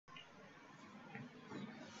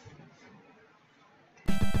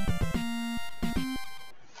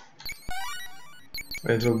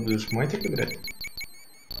Эджил, будешь матик играть?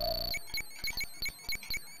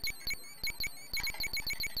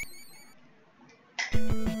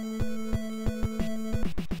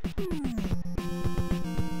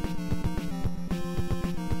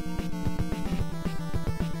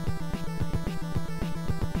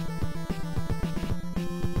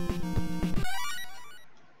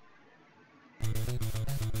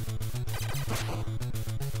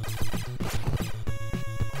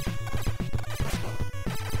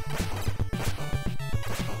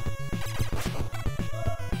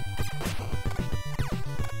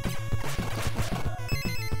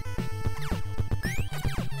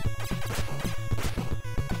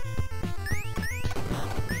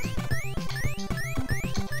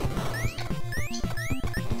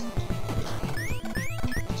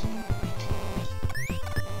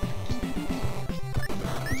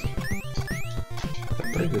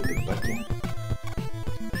 Прыгай ты, Баки.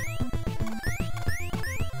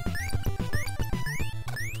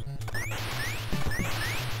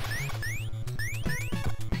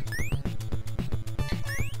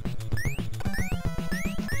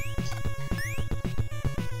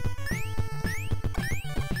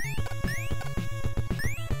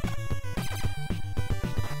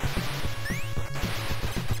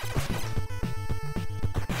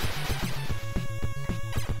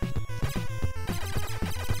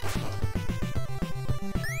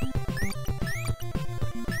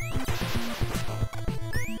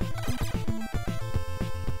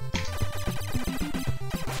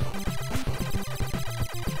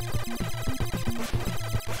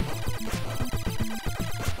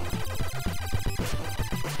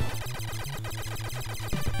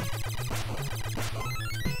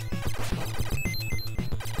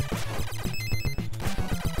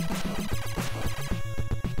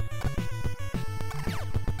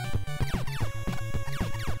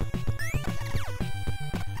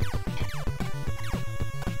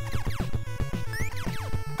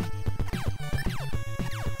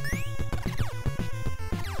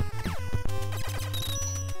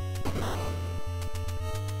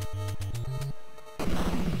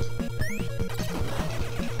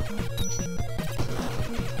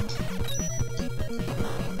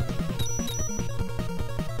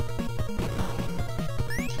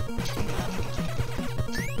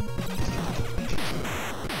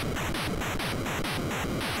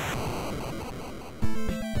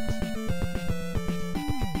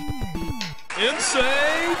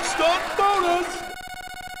 Insane stunt bonus!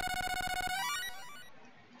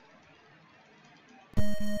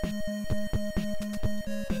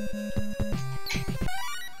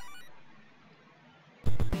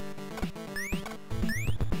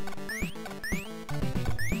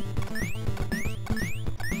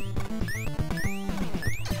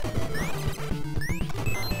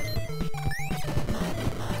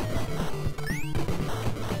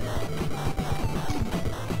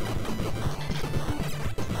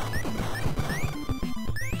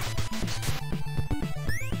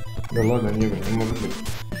 Да ладно, не может быть.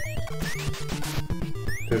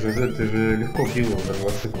 Ты же легко бил за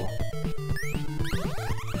 2 цикла.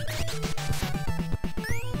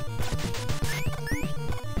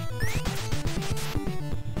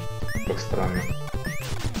 Как странно.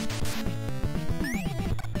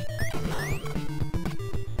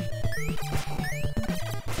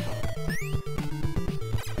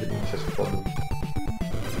 Я сейчас упаду.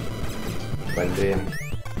 Блин.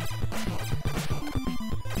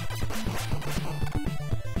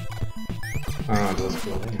 А,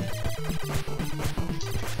 2,5.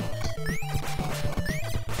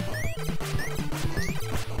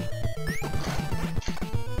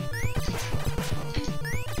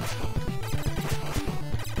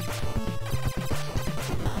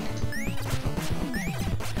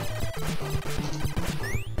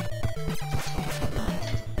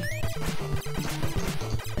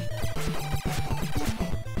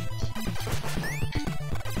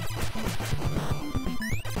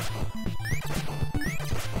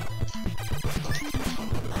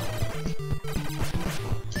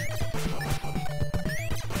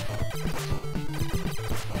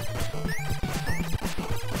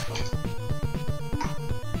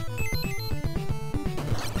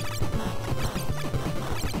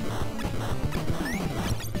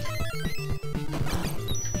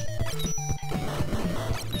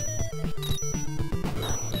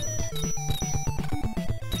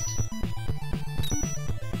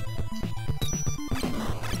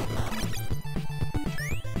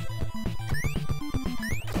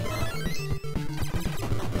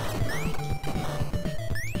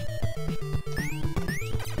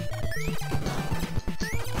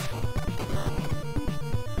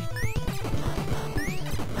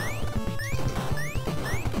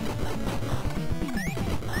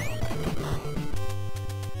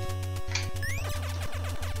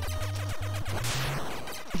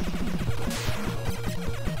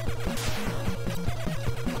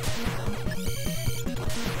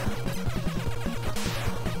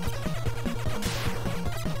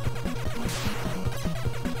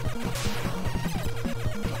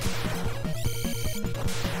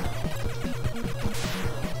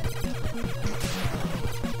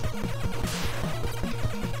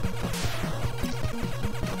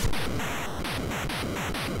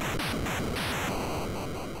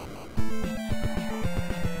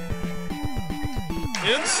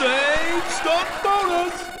 Insane stunt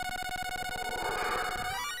bonus.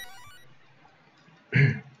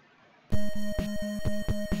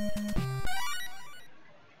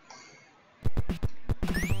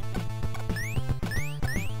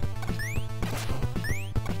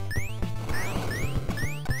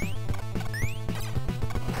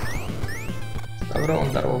 Здорово,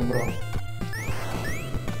 здорово, бро.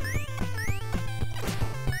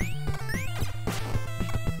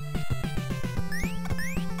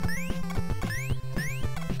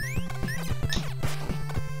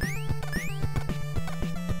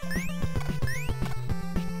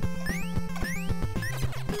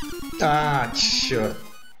 А, черт.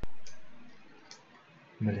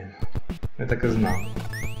 Блин, я так и знал.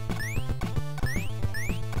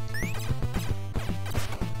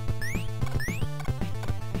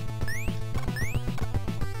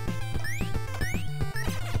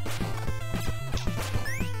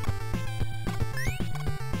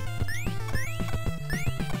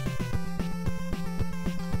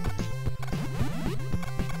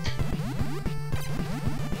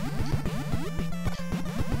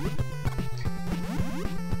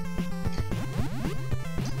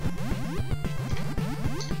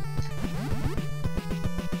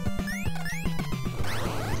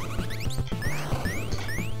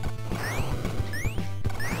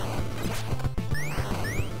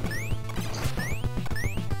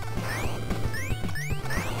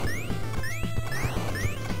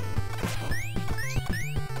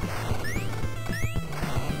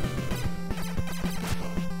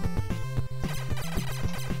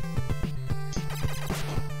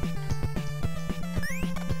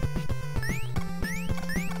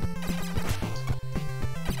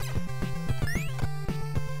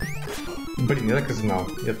 Блин, я так и знал,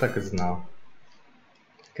 я так и знал.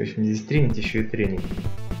 Конечно, здесь тренить, еще и тренить.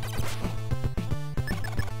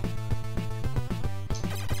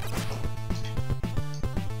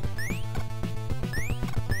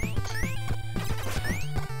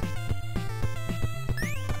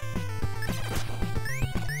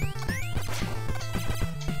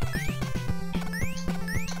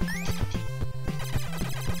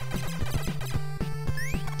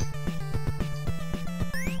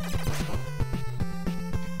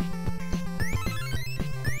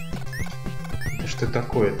 Что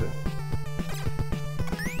такое-то?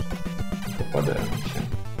 Попадаем вообще.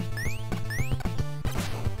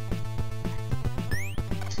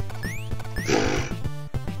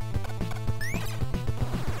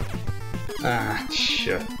 А,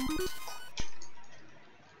 черт.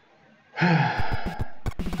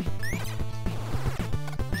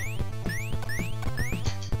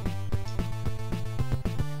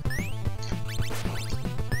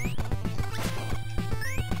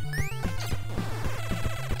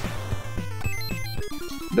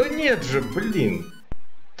 Да нет же, блин.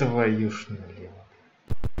 Твою ж налево.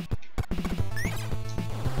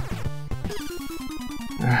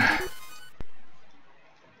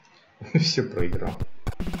 Все проиграл.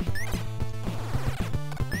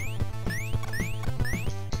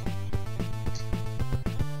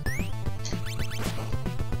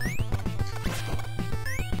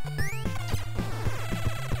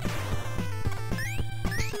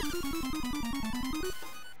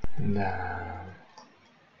 Да.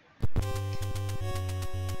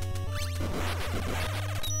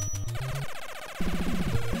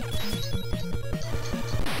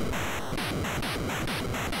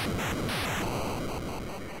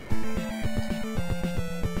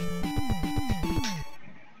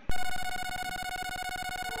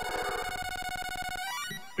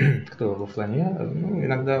 Кто в оффлайне? Ну,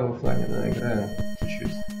 иногда в оффлайне, да, играю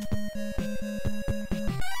чуть-чуть.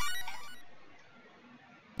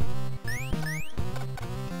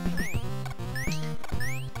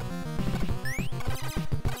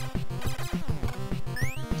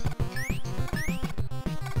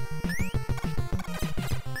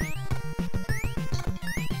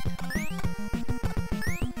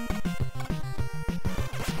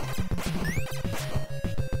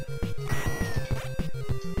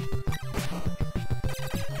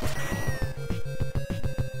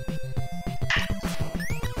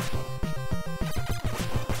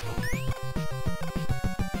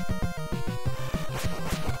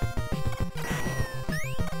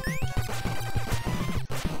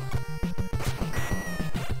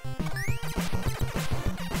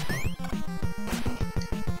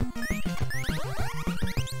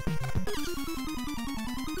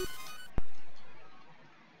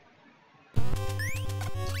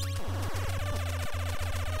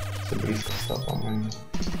 Близко стал, по-моему.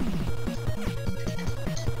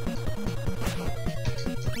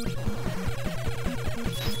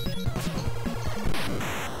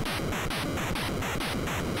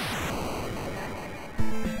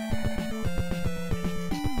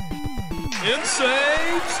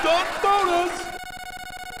 Insane stunt bonus.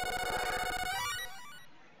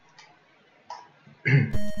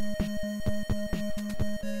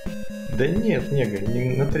 Да нет, нега,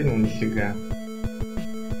 не натренил нифига.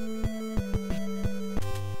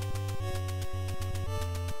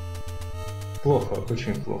 Плохо,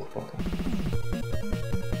 очень плохо пока.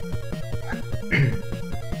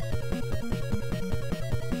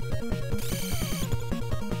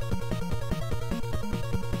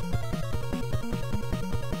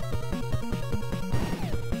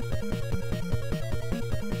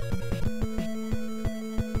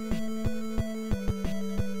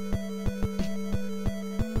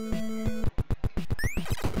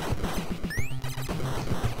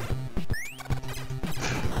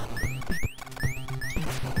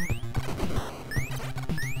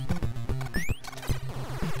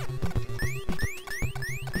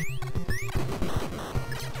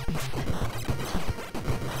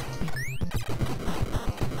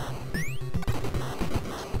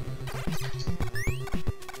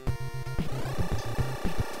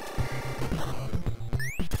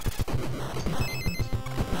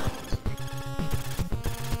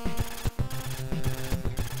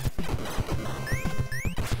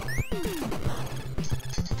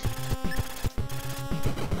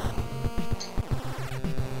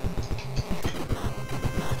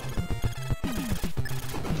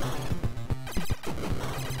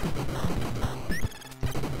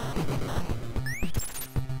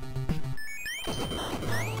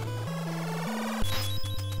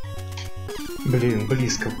 Блин,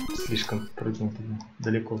 близко слишком прыгнул туда.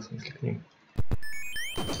 Далеко, в смысле, к ним.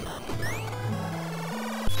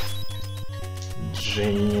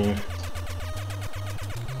 Дженни.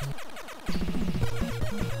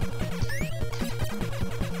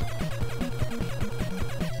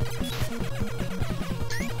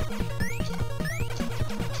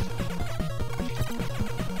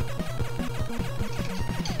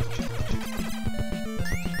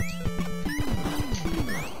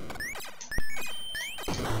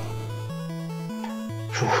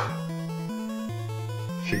 Фух.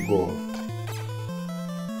 Фигово.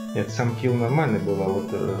 Нет, сам килл нормальный был, а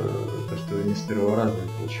вот то, что не с первого раза,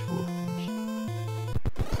 это очень плохо.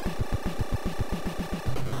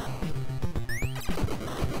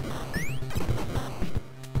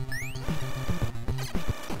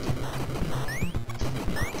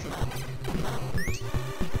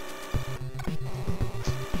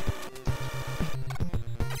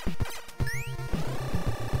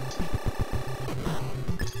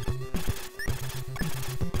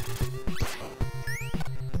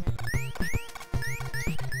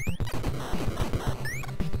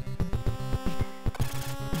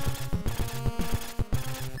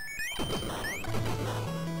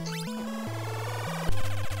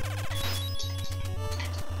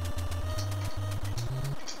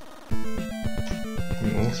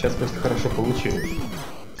 Ну, сейчас просто хорошо получилось.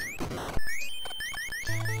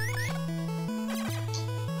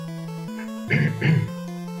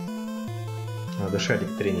 Надо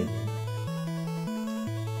шарик тренить.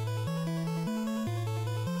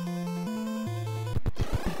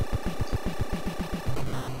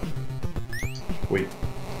 Ой.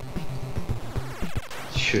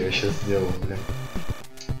 Что я сейчас сделал, бля?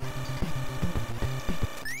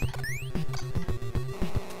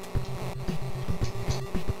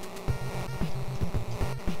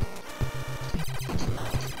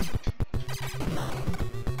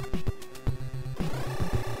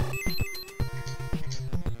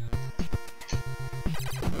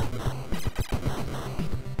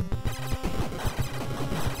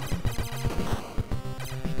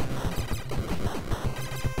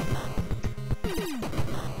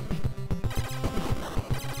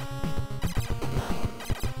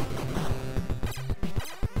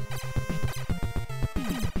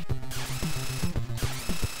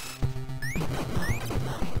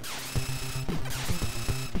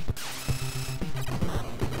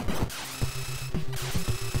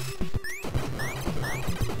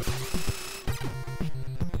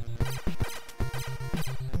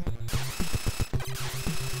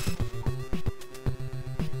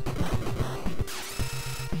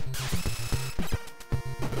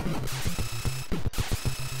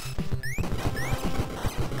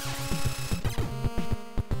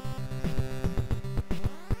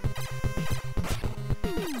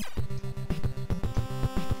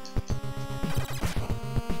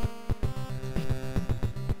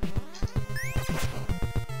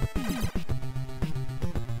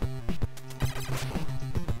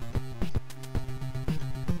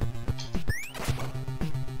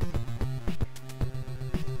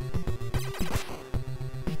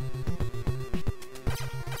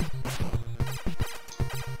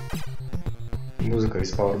 Музыка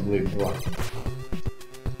из Power Blade 2.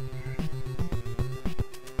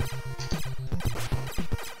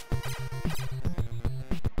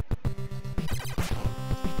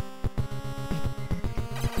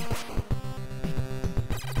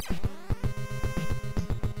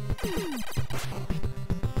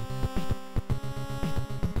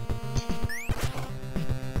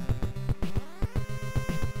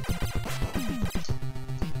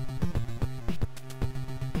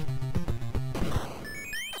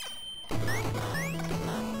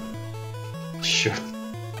 Черт.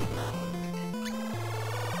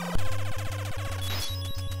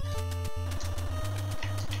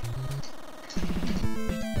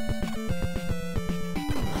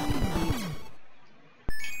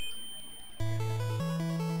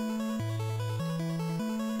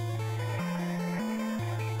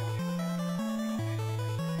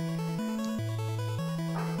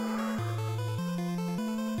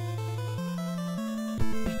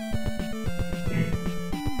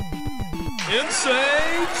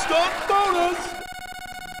 Insane stunt bonus.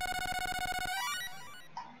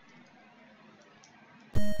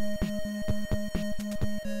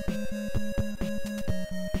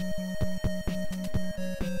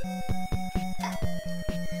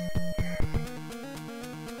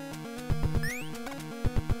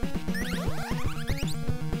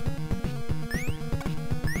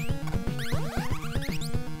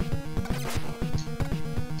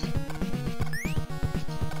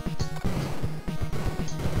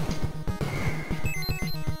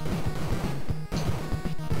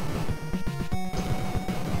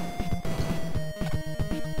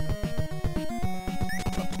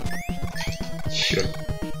 Черт.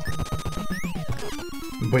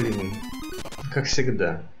 Блин, как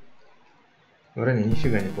всегда. В ране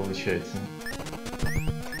нифига не получается.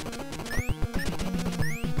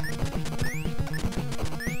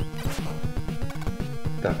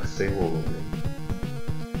 Так, сейвово, блин.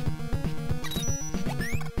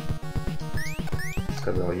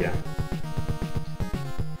 Сказал я.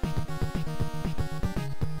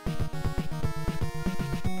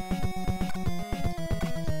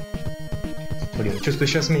 Блин, чувствую,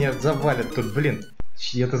 сейчас меня завалят тут, блин.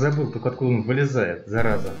 Я-то забыл, только откуда он вылезает,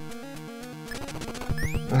 зараза.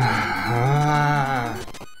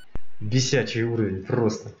 Бесячий уровень,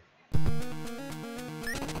 просто.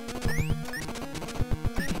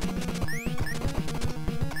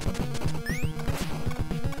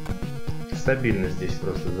 Стабильно здесь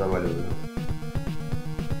просто заваливаю.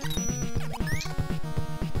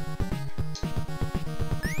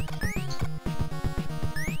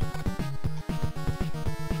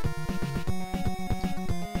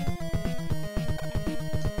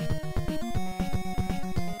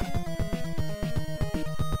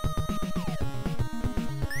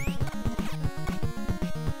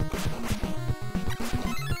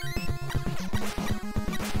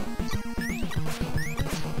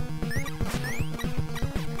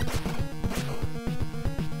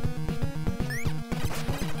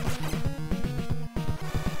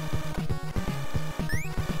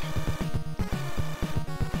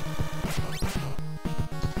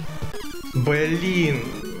 Блин!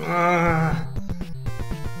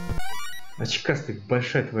 Очкастый,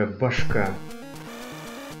 большая твоя башка.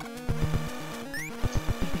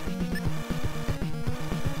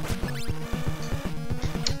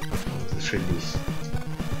 Зашибись.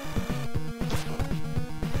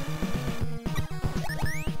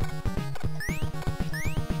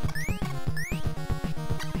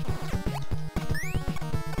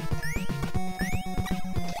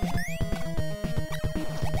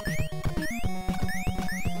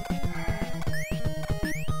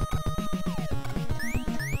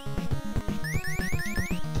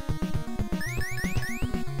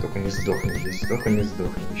 Только не сдохни здесь, только не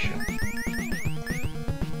сдохни еще.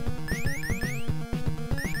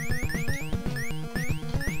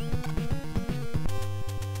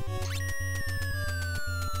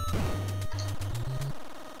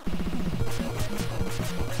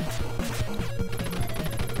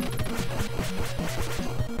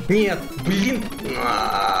 Нет, блин!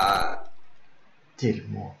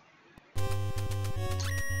 Дерьмо.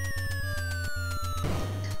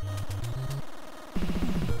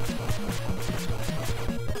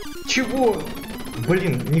 Чего?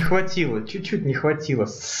 Блин, не хватило, чуть-чуть не хватило.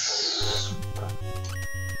 Сука.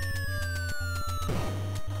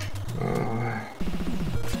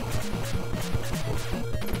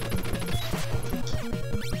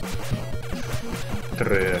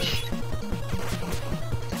 Трэш.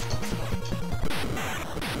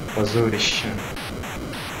 Позорище.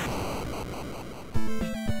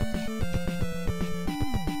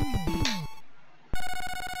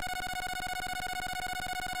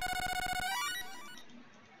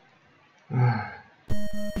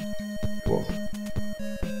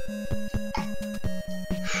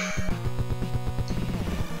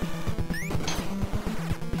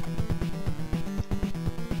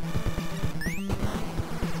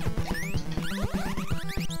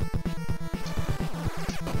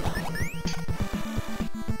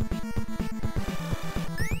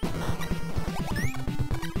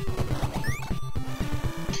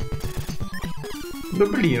 Да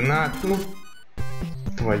блин, ну...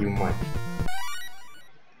 Твою мать.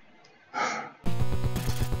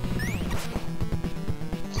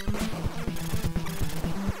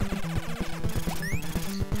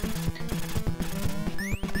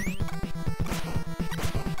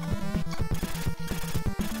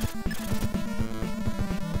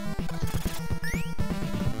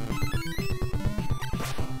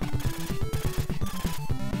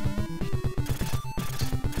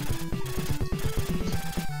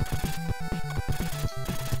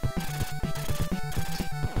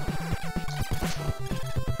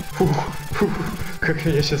 Фух, как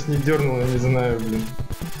я сейчас не дернул, я не знаю, блин.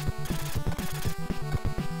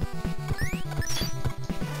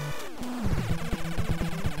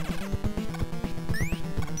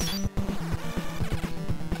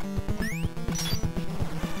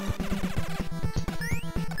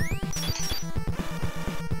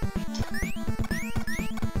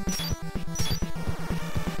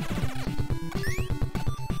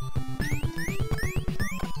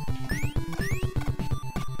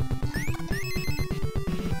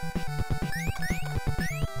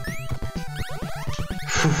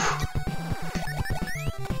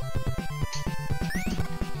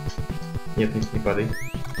 Нет, не падай.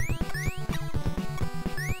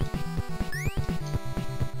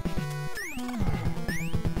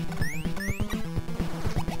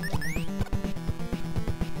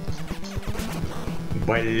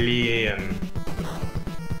 Блин.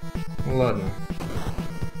 Ну ладно.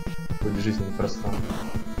 Путь жизни проста.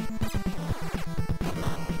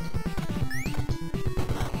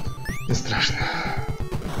 Не страшно.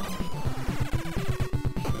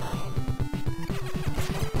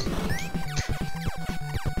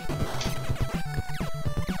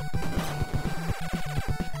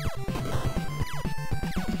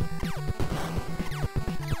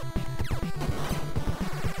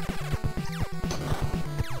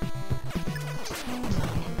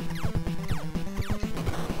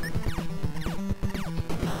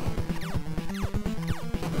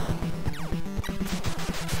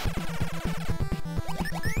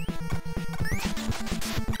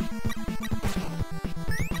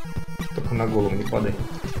 Только на голову не падай.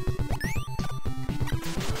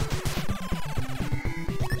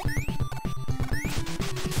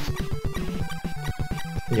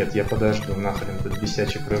 Нет, я подожду, нахрен этот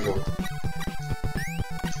бесячий прыжок.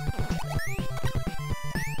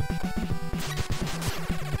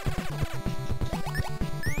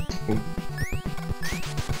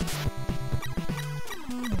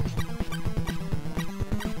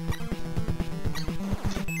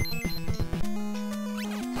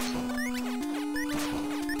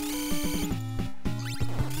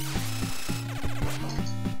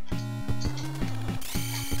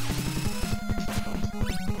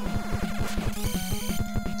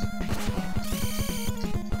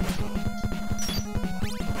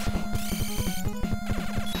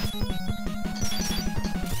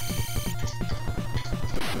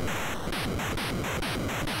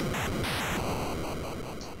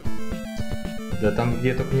 Да там где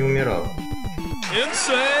я только не умирал.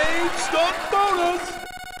 Insane stunt bonus.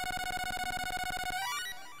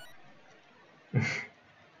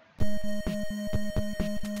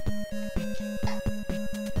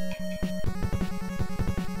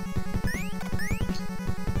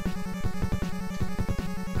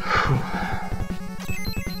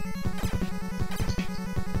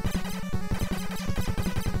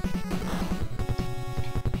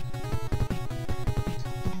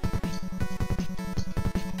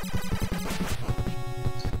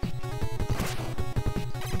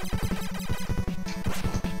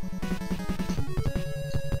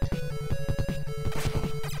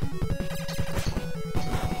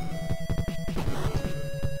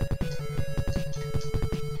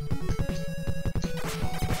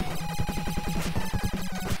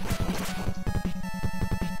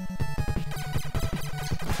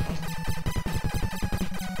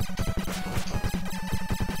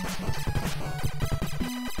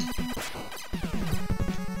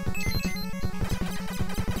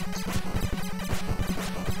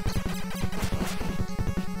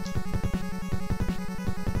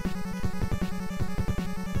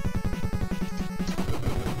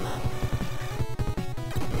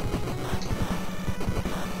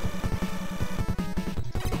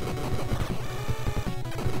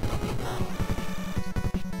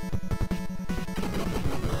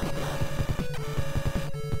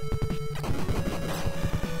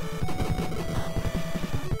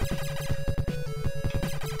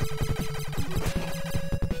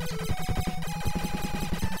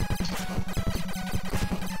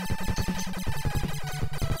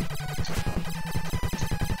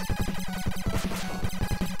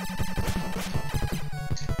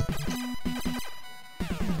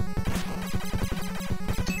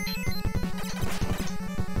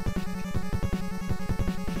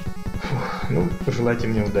 Пожелайте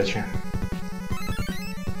мне удачи.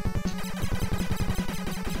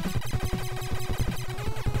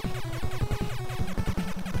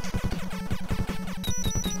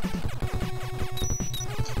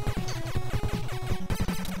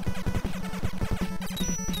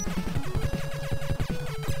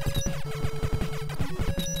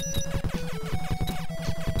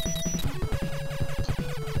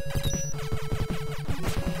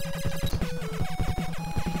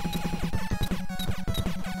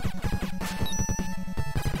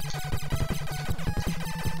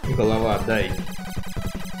 Голова, дай.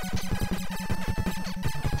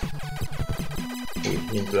 Ой,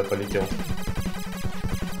 я не туда полетел.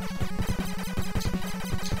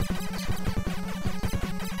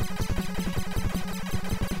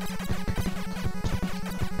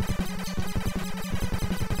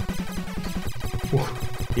 Ух,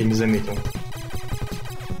 я не заметил.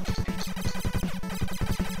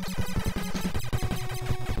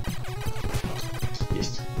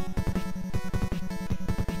 Есть.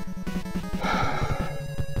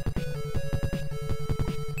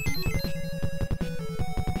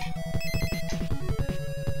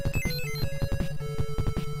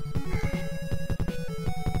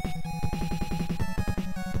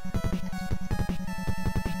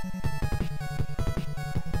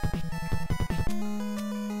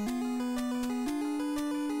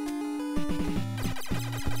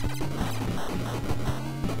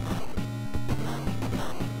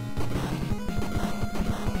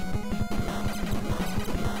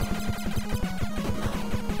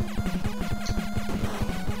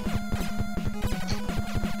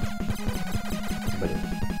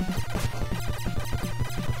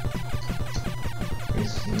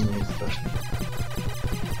 Не страшно.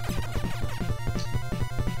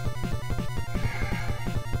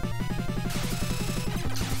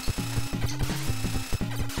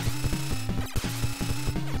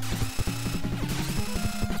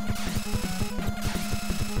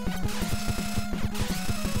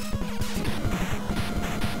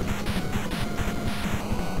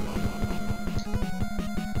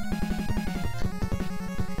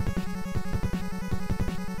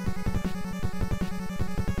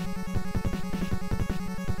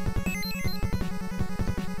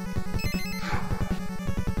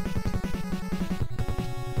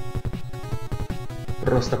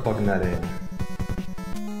 Просто погнали.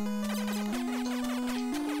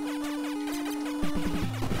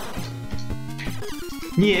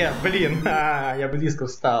 Не, блин, я близко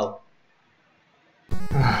встал.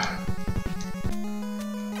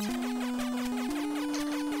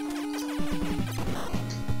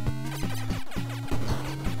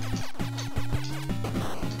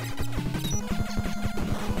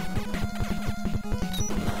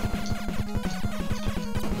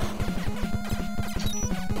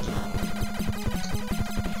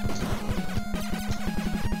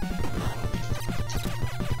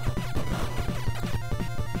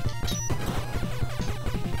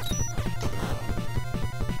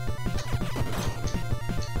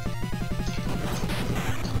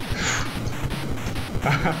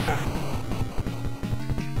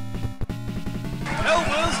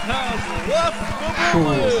 Фу,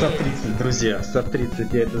 САП 30, друзья, САП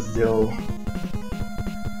 30, я это сделал.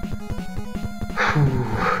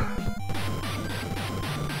 Фух.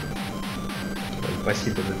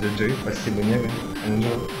 Спасибо за GG, спасибо Нега,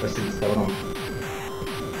 спасибо Ставрон.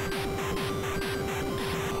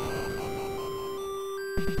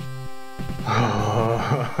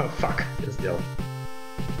 Фак, я сделал.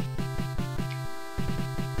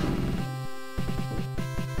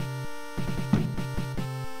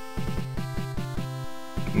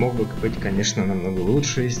 Мог бы быть, конечно, намного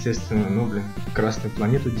лучше, естественно, но, блин, Красную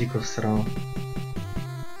планету дико всрал.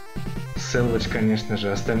 Селвидж, конечно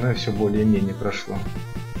же, остальное все более-менее прошло.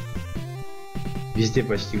 Везде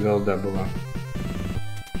почти голда была.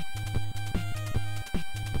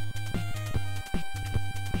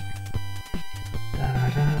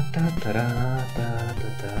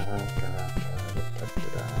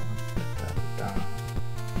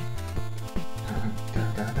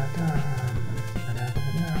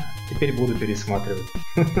 Теперь буду пересматривать.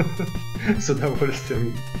 С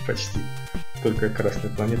удовольствием почти. Только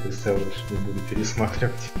Красную планету и Селвидж не буду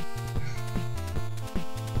пересматривать.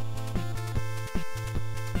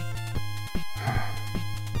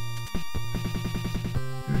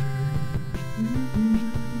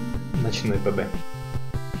 Ночной ББ.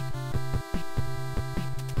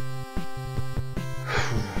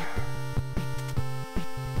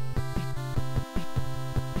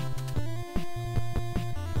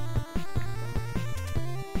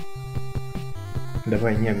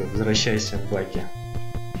 Давай, Нега, возвращайся в Баки.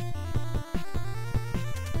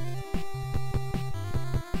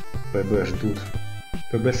 ПБ ждут.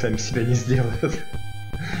 ПБ сами себя не сделают.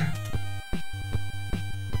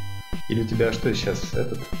 Или у тебя что сейчас,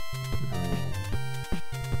 этот...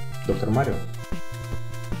 Доктор Марио?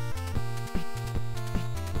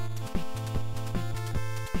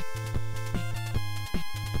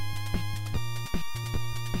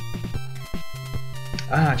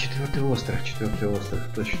 А, четвертый остров,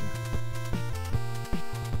 точно.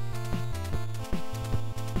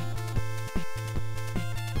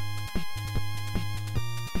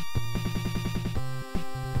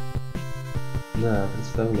 Да,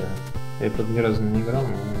 представляю. Я под ни разу не играл,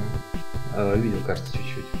 но видел, кажется,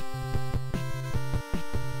 чуть-чуть.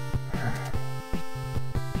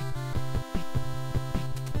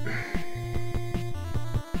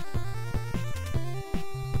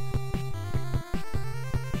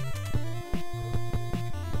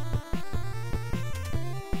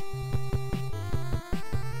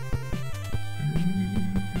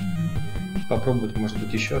 Попробовать, может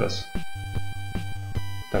быть, еще раз.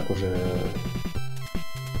 Так уже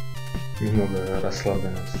немного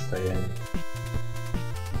расслабленном состоянии.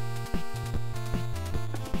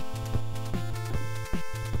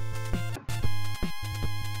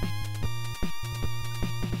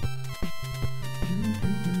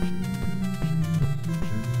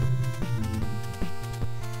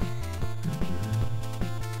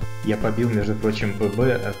 Я побил, между прочим,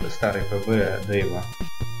 ПБ, старый ПБ Дэйва.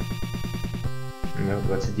 У него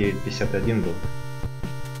 29.51 был.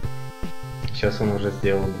 Сейчас он уже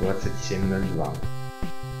сделал 27.02.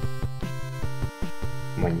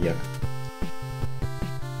 Маньяк.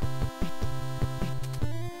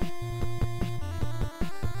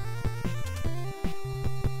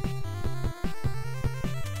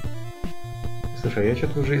 Слушай, я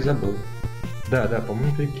что-то уже и забыл. Да,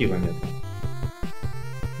 по-моему, 3 километра.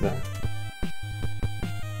 Да.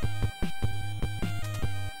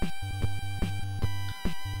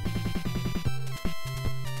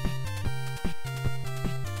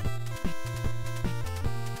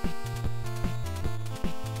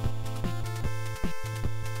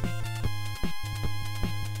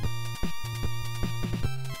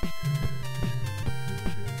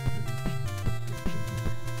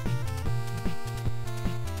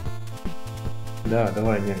 Да,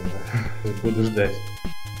 давай, не, буду ждать.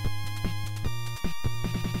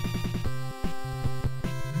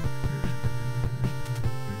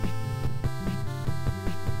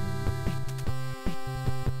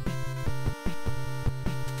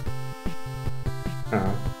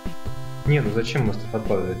 Не, ну зачем остров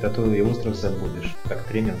откладывать? А то и остров забудешь. Так,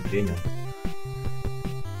 тренил.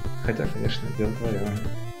 Хотя, конечно, дело твое.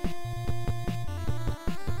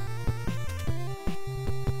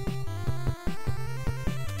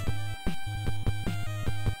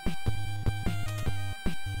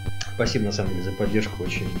 Спасибо, на самом деле, за поддержку,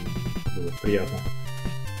 очень было приятно.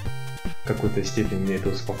 В какой-то степени меня это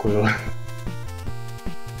успокоило.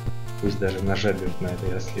 Пусть даже на жабе вот на это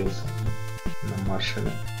я слился, на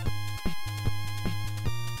маршале.